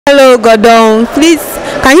Hello, Gordon. Please,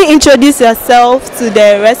 can you introduce yourself to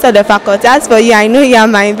the rest of the faculty? As for you, I know you are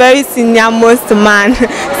my very senior most man,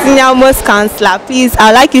 senior most counselor. Please,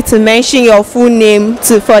 I'd like you to mention your full name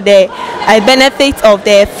for the benefit of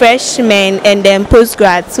the freshmen and then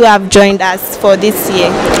postgrads who have joined us for this year.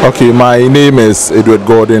 Okay, my name is Edward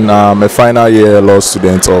Gordon. I'm a final year law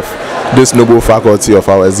student of this noble faculty of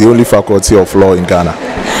ours, the only faculty of law in Ghana.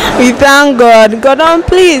 We thank God. Gordon,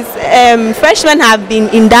 please, freshmen have been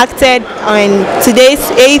inducted on today's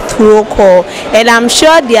 8th roll call, and I'm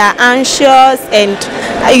sure they are anxious, and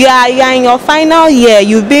you are in your final year.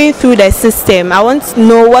 You've been through the system. I want to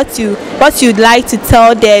know what you'd like to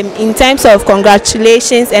tell them in terms of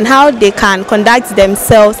congratulations and how they can conduct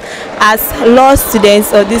themselves as law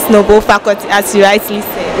students of this noble faculty, as you rightly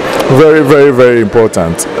said. Very, very, very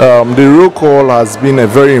important. The roll call has been a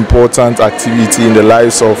very important activity in the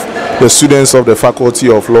lives of the students of the Faculty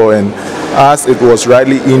of Law, and as it was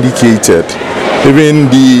rightly indicated, even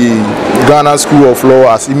the Ghana School of Law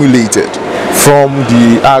has emulated from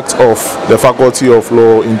the act of the Faculty of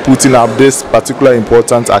Law in putting up this particular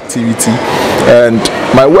important activity. And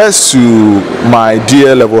my words to my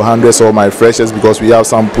dear level 100s or my freshers, because we have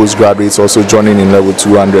some postgraduates also joining in level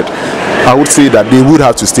 200, I would say that they would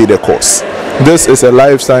have to stay the course. This is a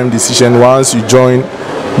lifetime decision. Once you join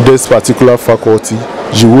this particular faculty,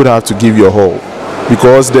 you would have to give your all,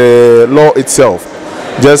 because the law itself,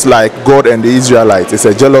 just like God and the Israelites, is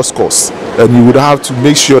a jealous cause, and you would have to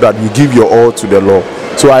make sure that you give your all to the law.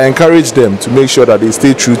 So I encourage them to make sure that they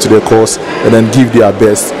stay true to the cause and then give their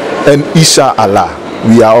best, and inshallah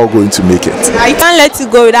we are all going to make it. I can't let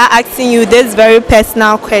you go without asking you this very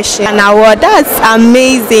personal question. And that's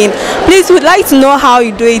amazing. Please, would like to know how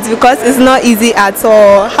you do it, because it's not easy at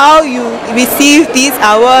all. How you receive these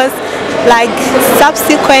awards, like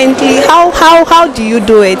subsequently, how do you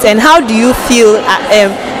do it, and how do you feel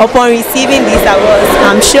upon receiving these awards?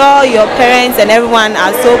 I'm sure your parents and everyone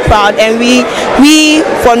are so proud, and we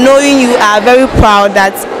for knowing you are very proud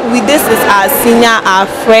that this is our senior, our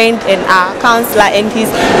friend, and our counselor, and he's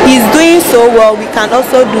doing so well. We can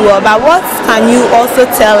also do well. But what can you also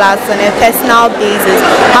tell us on a personal basis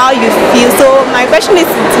how you feel? So my question is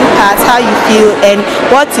in two parts: how you feel and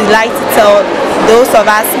what you'd like to tell those of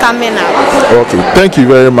us coming up. Okay, thank you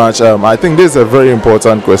very much. I think this is a very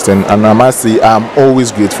important question, and I must say I'm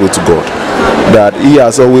always grateful to God that He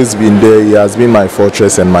has always been there. He has been my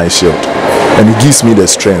fortress and my shield, and He gives me the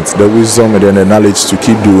strength, the wisdom, and the knowledge to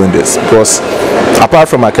keep doing this. Because apart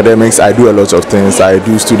from academics, I do a lot of things. I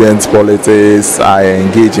do student politics, I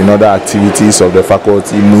engage in other activities of the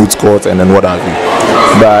faculty, moot court, and then what have you.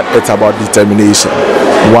 But it's about determination.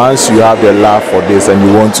 Once you have the love for this and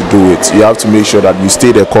you want to do it, you have to make sure that you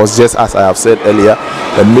stay the course, just as I have said earlier,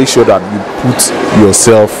 and make sure that you put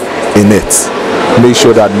yourself in it. Make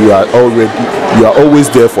sure that you are always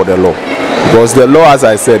there for the law, because the law, as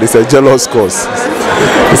I said, is a jealous cause.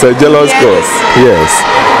 It's a jealous cause, yes.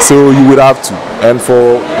 So you would have to. And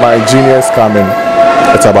for my juniors coming,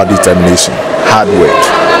 it's about determination, hard work,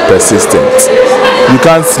 persistence. You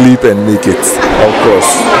can't sleep and make it, of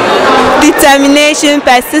course. Determination,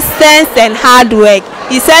 persistence, and hard work.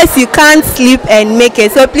 He says you can't sleep and make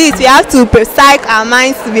it. So please, we have to psych our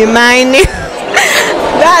minds to be minding.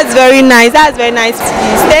 That's very nice. That's very nice.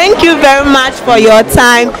 Thank you very much for your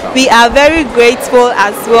time. We are very grateful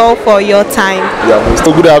as well for your time. Yeah,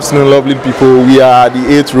 so good afternoon, lovely people. We are the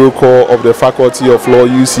 8th roll call of the Faculty of Law,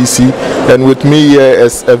 UCC, and with me here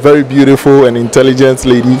is a very beautiful and intelligent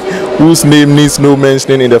lady whose name needs no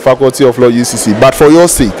mentioning in the Faculty of Law, UCC. But for your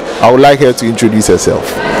sake, I would like her to introduce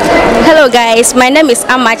herself. Hello guys, my name is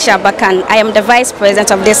Amachi Abakan. I am the Vice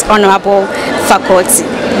President of this honorable faculty,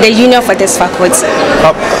 the union for this faculty.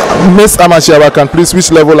 Miss Amachi Abakan, please,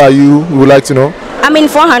 which level are you? We would like to know. I'm in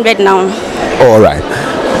 400 now. All right.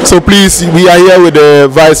 So please, we are here with the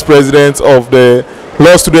Vice President of the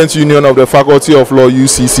Law Students Union of the Faculty of Law,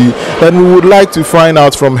 UCC, and we would like to find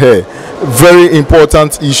out from her very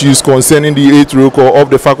important issues concerning the 8th roll call of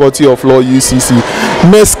the Faculty of Law, UCC.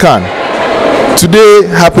 Ms. Khan, today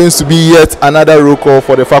happens to be yet another roll call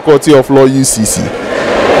for the Faculty of Law, UCC.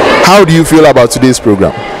 How do you feel about today's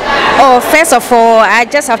program? Oh, first of all, I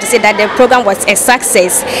just have to say that the program was a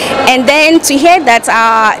success. And then to hear that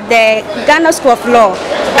the Ghana School of Law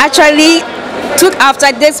actually took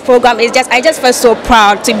after this program, I just felt so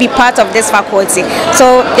proud to be part of this faculty.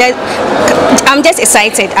 So I'm just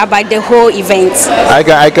excited about the whole event.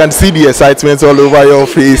 I can see the excitement all over your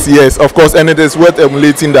face. Yes, of course, and it is worth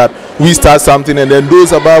emulating that we start something, and then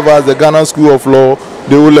those above us, the Ghana School of Law,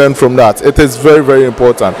 they will learn from that. It is very, very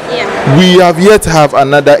important. Yeah. We have yet to have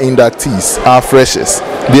another inductees, our freshers.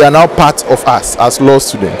 They are now part of us as law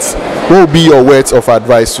students. What will be your words of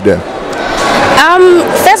advice to them?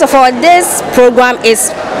 First of all, this program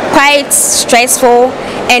is quite stressful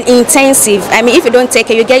and intensive. I mean, if you don't take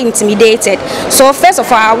it, you get intimidated. So first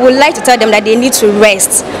of all, I would like to tell them that they need to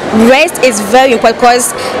rest. Rest is very important,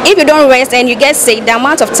 because if you don't rest and you get sick, the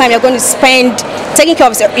amount of time you're going to spend taking care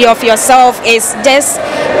of yourself is just,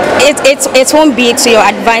 it won't be to your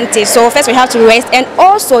advantage. So first we have to rest, and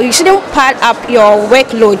also you shouldn't pile up your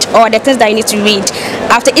workload or the things that you need to read.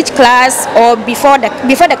 After each class or before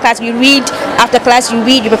the class you read, after class you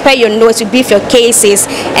read, you prepare your notes, you brief your cases,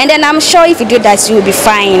 and then I'm sure if you do that you will be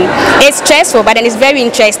fine. It's stressful, but then it's very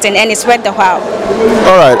interesting and it's worth the while.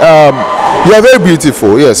 All right. You are very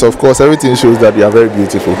beautiful. Yes, of course, everything shows that you are very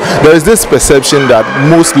beautiful. There is this perception that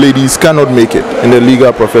most ladies cannot make it in the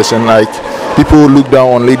legal profession, like people look down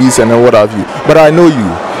on ladies and then what have you. But I know you.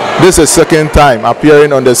 This is second time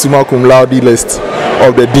appearing on the summa cum laude list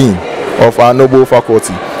of the dean of our noble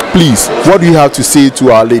faculty. Please, what do you have to say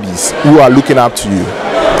to our ladies who are looking up to you?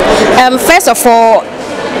 First of all,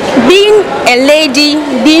 being a lady,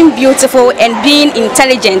 being beautiful and being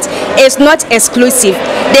intelligent is not exclusive.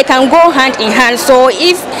 They can go hand in hand. So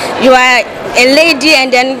if you are a lady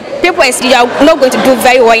and then people you are not going to do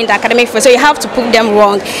very well in the academic field, so you have to prove them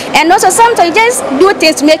wrong. And also sometimes you just do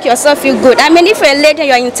things to make yourself feel good. I mean, if you're a lady,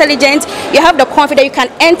 you're intelligent, you have the confidence, you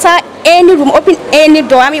can enter any room, open any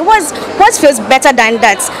door. I mean, what feels better than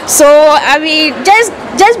that? So I mean, just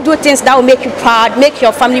do things that will make you proud, make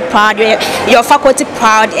your family proud, your faculty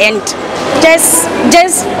proud, and just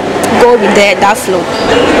go with that flow.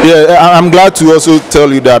 Yeah, I'm glad to also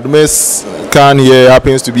tell you that Miss Khan here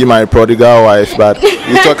happens to be my prodigal wife, but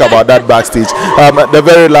we talk about that backstage. The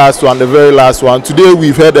very last one. Today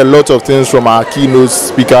we've heard a lot of things from our keynote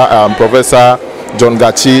speaker, Professor John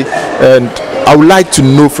Gachi, and I would like to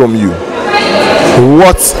know from you,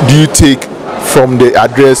 what do you take from the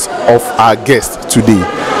address of our guest today?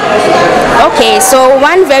 Okay, so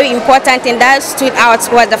one very important thing that stood out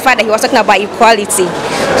was the fact that he was talking about equality,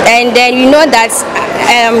 and then you know that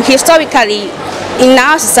historically in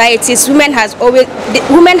our societies, women have always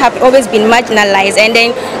been marginalized, and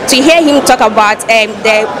then to hear him talk about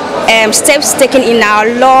the steps taken in our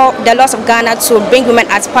law, the laws of Ghana to bring women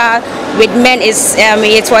at par with men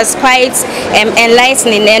it was quite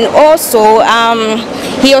enlightening. And also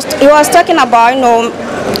he was talking about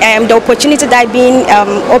the opportunity that being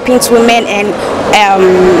open to women and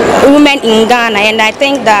women in Ghana, and I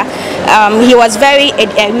think that he was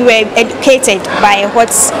we were educated by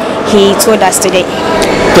what he told us today.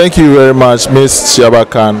 Thank you very much, Miss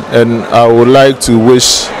Shabakan, and I would like to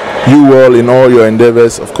wish you well in all your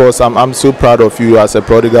endeavors. Of course, I'm so proud of you as a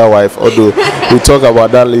prodigal wife, although we'll talk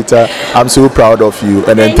about that later. I'm so proud of you,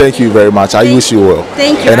 and then thank you very much. I wish you well.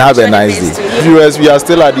 Thank you. And have a nice day. Viewers, we are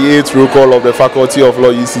still at the 8th roll call of the Faculty of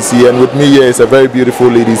Law UCC, and with me here is a very beautiful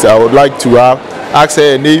lady. So I would like to ask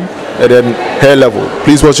her name and then her level.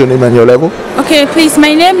 Please, what's your name and your level? Okay, please,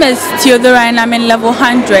 my name is Theodora and I'm in level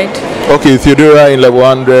 100. Okay, Theodora in level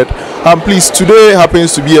 100. Please, today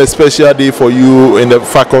happens to be a special day for you in the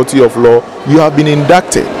Faculty of Law. You have been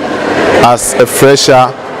inducted as a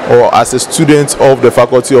fresher or as a student of the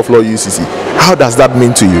Faculty of Law UCC. How does that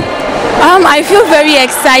mean to you? I feel very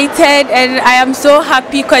excited and I am so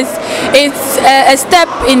happy because it's a step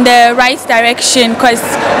in the right direction, because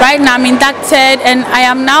right now I'm inducted and I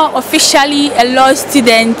am now officially a law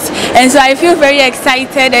student, and so I feel very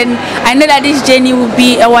excited and I know that this journey will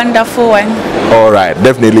be a wonderful one. All right,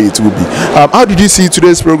 definitely it will be. How did you see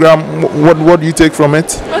today's program? What do you take from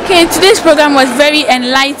it? Okay, today's program was very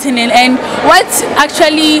enlightening, and what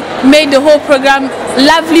actually made the whole program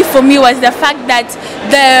lovely for me was the fact that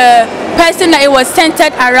the person that it was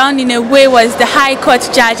centered around in a way was the High Court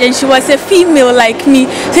judge, and she was a female like me,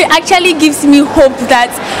 so it actually gives me hope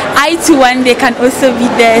that I too one day can also be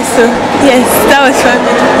there. So yes, that was fun.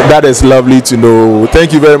 That is lovely to know.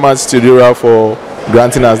 Thank you very much, Theodora, for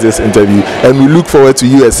granting us this interview, and we look forward to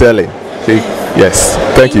you excelling. Okay? Yes,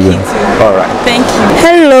 thank you. All right. Thank you.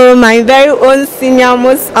 Hello, my very own senior,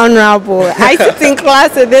 most honorable. I sit in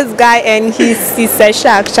class with this guy, and he's a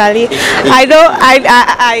shark. Actually, I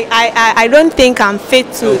don't think I'm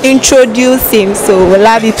fit to introduce him. So,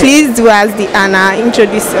 Olabi, please do us the honor.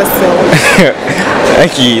 Introduce yourself.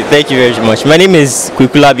 Thank you very much. My name is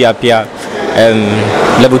Kwikulabi Apia.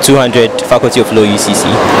 level 200 Faculty of Law, UCC.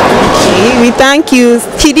 Okay, we thank you.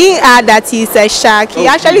 He didn't add that he's a shark. He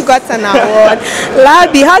actually got an award.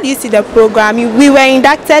 Labi, how do you see the program? We were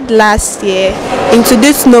inducted last year into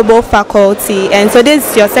this noble faculty, and so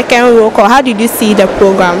this is your second roll call. How did you see the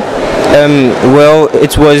program? Well,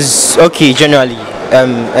 it was okay generally,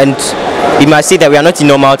 and we must say that we are not in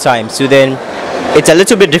normal time, so then it's a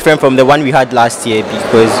little bit different from the one we had last year,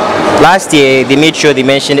 because last year they made sure they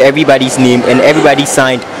mentioned everybody's name and everybody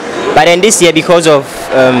signed, but then this year, because of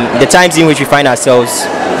the times in which we find ourselves,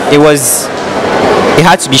 it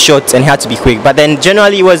had to be short and it had to be quick. But then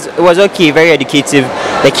generally it was okay, very educative.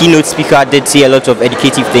 The keynote speaker did say a lot of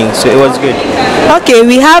educative things, so it was good. Okay,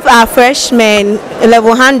 we have our freshmen, level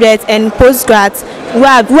 100 and postgrads who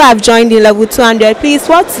have joined in level 200. Please,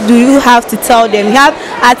 what do you have to tell them? You have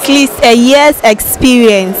at least a year's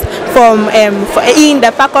experience in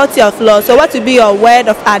the Faculty of Law. So what would be your word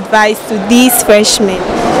of advice to these freshmen?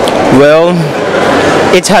 Well,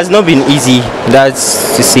 it has not been easy.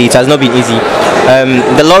 That's to say, it has not been easy.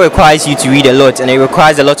 The law requires you to read a lot, and it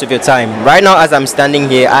requires a lot of your time. Right now, as I'm standing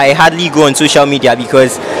here, I hardly go on social media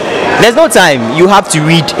because there's no time. You have to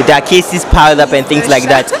read. There are cases piled up and things like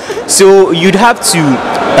that. So you'd have to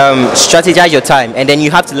strategize your time, and then you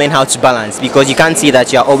have to learn how to balance, because you can't say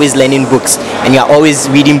that you are always learning books and you are always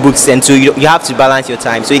reading books, and so you have to balance your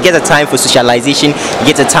time. So you get a time for socialization, you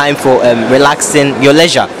get a time for relaxing, your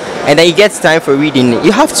leisure, and then you get time for reading.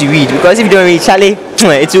 You have to read, because if you don't read, Charlie,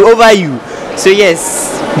 it will over you. So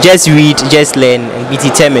yes, just read, just learn, and be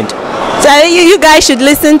determined. So you guys should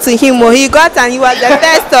listen to him. He got and he was the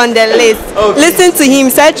first on the list. Okay. Listen to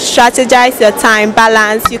him. Said strategize your time,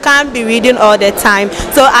 balance. You can't be reading all the time.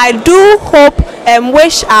 So I do hope and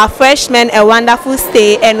wish our freshmen a wonderful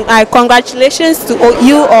stay, and congratulations to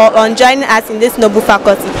you all on joining us in this noble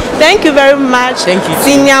faculty. Thank you very much. Thank you,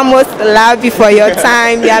 Senior Most Labi, for your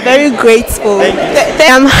time. We are very grateful.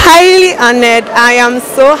 I'm highly honored. I am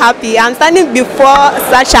so happy. I'm standing before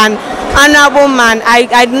such an honorable man.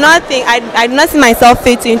 I do not see myself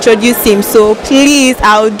fit to introduce him, so please,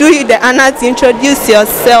 I'll do you the honor to introduce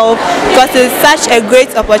yourself, because it's such a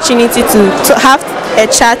great opportunity to have a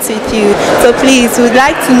chat with you. So please, we'd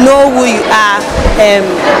like to know who you are,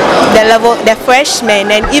 the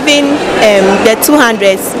freshmen, and even the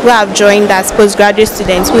 200s who have joined as postgraduate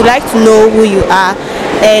students. We'd like to know who you are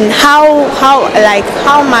and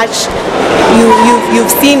how much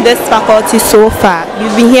you've seen this faculty so far.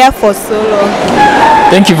 You've been here for so long.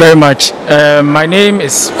 Thank you very much. My name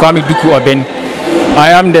is Kwame Duku Oben.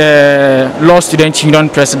 I am the Law Student Union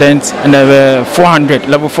President and the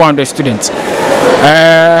level 400 students.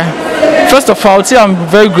 First of all, I'm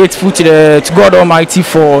very grateful to God Almighty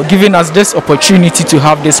for giving us this opportunity to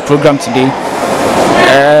have this program today.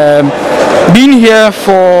 Being here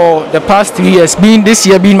for the past 3 years, this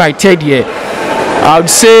year being my 3rd year, I would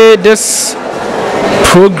say this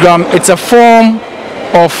program, it's a form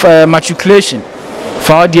of matriculation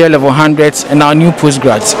for our dear level 100s and our new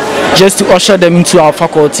postgrads, just to usher them into our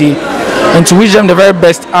faculty and to wish them the very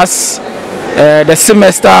best as the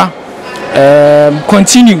semester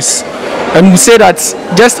continues. And we say that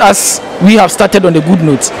just as we have started on a good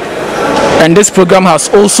note, and this program has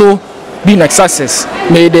also been a success,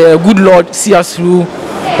 may the good Lord see us through,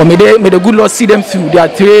 or may the good Lord see them through their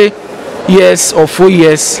 3 years or 4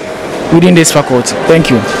 years within this faculty. Thank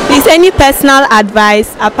you. Is any personal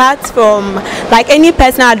advice, apart from any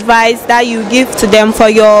personal advice that you give to them for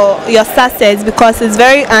your success, because it's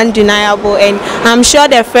very undeniable, and I'm sure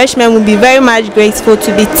the freshmen will be very much grateful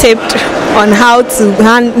to be tipped on how to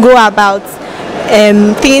go about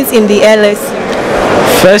things in the LS?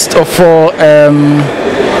 First of all,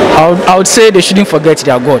 I would say they shouldn't forget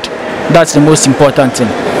their God. That's the most important thing.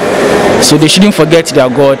 So they shouldn't forget their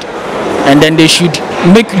God, and then they should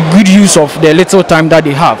make good use of the little time that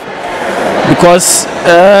they have, because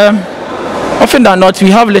often than not we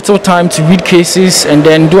have little time to read cases and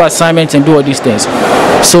then do assignments and do all these things.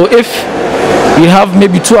 So if you have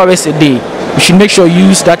maybe 2 hours a day, you should make sure you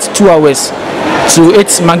use that 2 hours to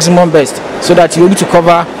its maximum best, so that you're able to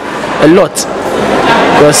cover a lot,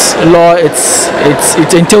 because law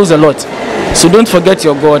it entails a lot. So don't forget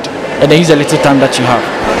your God and then use the little time that you have.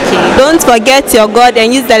 Okay. Don't forget your God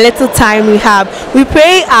and use the little time we have. We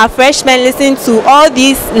pray our freshmen listen to all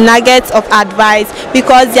these nuggets of advice,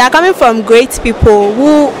 because they are coming from great people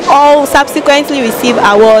who all subsequently receive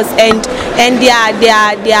awards, and their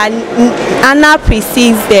honor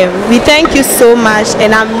precedes them. We thank you so much,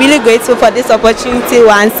 and I'm really grateful for this opportunity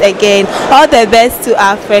once again. All the best to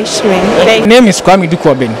our freshmen. My name is Kwame Duku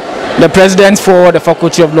Oben, the president for the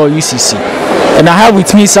Faculty of Law, UCC. And I have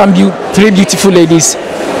with me 3 beautiful ladies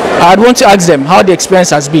I'd want to ask them how the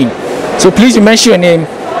experience has been. So please, you mention your name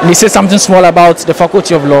and you say something small about the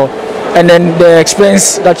Faculty of Law and then the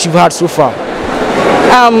experience that you've had so far.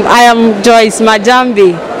 I am Joyce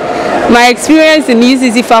Majambi. My experience in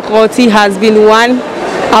UCC faculty has been one,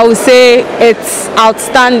 I would say it's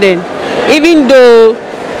outstanding. Even though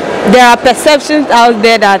there are perceptions out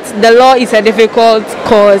there that the law is a difficult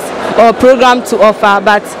course or program to offer,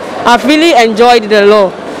 but I've really enjoyed the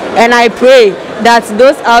law, and I pray that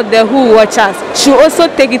those out there who watch us should also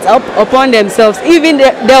take it up upon themselves. Even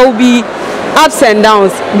there will be ups and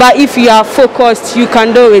downs, but if you are focused, you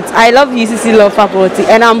can do it. I love UCC Law Faculty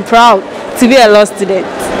and I'm proud to be a law student.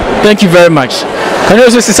 Thank you very much. Can you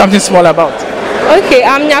also say something small about? Okay,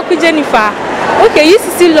 I'm Nyaku Jennifer. Okay,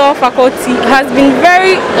 UCC Law Faculty has been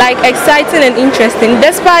very exciting and interesting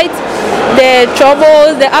despite the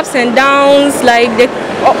troubles, the ups and downs,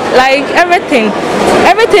 everything.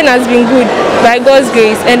 Everything has been good by God's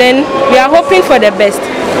grace, and then we are hoping for the best.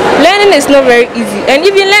 Learning is not very easy, and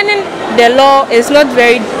even learning the law is not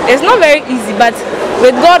very easy, but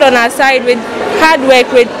with God on our side, with hard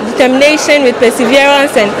work, with determination, with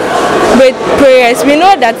perseverance, and with prayers, we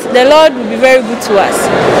know that the Lord will be very good to us.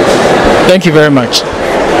 Thank you very much.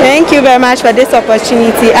 Thank you very much for this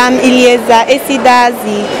opportunity. I'm Eliezer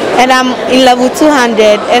Esidazi and I'm in level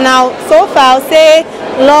 200, and now so far I'll say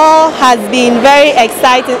law has been very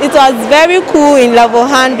exciting. It was very cool in level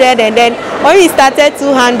 100, and then when we started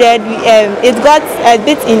 200 it got a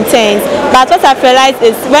bit intense, but what I've realized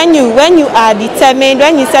is when you are determined,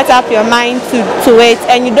 when you set up your mind to it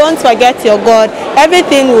and you don't forget your God,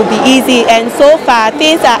 everything will be easy. And so far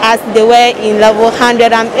things are as they were in level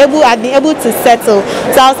 100. I've been able to settle.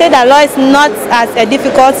 So I'll say that law is not as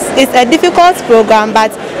it's a difficult program,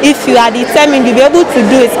 but if you are determined, you'll be able to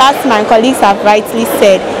do it, as my colleagues have rightly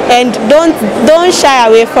said. And don't shy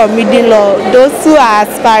away from reading law, those who are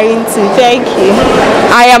aspiring to. Thank you.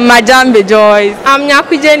 I am Majambe Joyce. I'm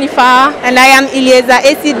Nyaku Jennifer. And I am Eliezer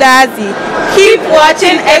Esidazi. Keep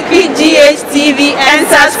watching EquiGH TV and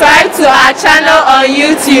subscribe to our channel on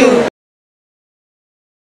YouTube.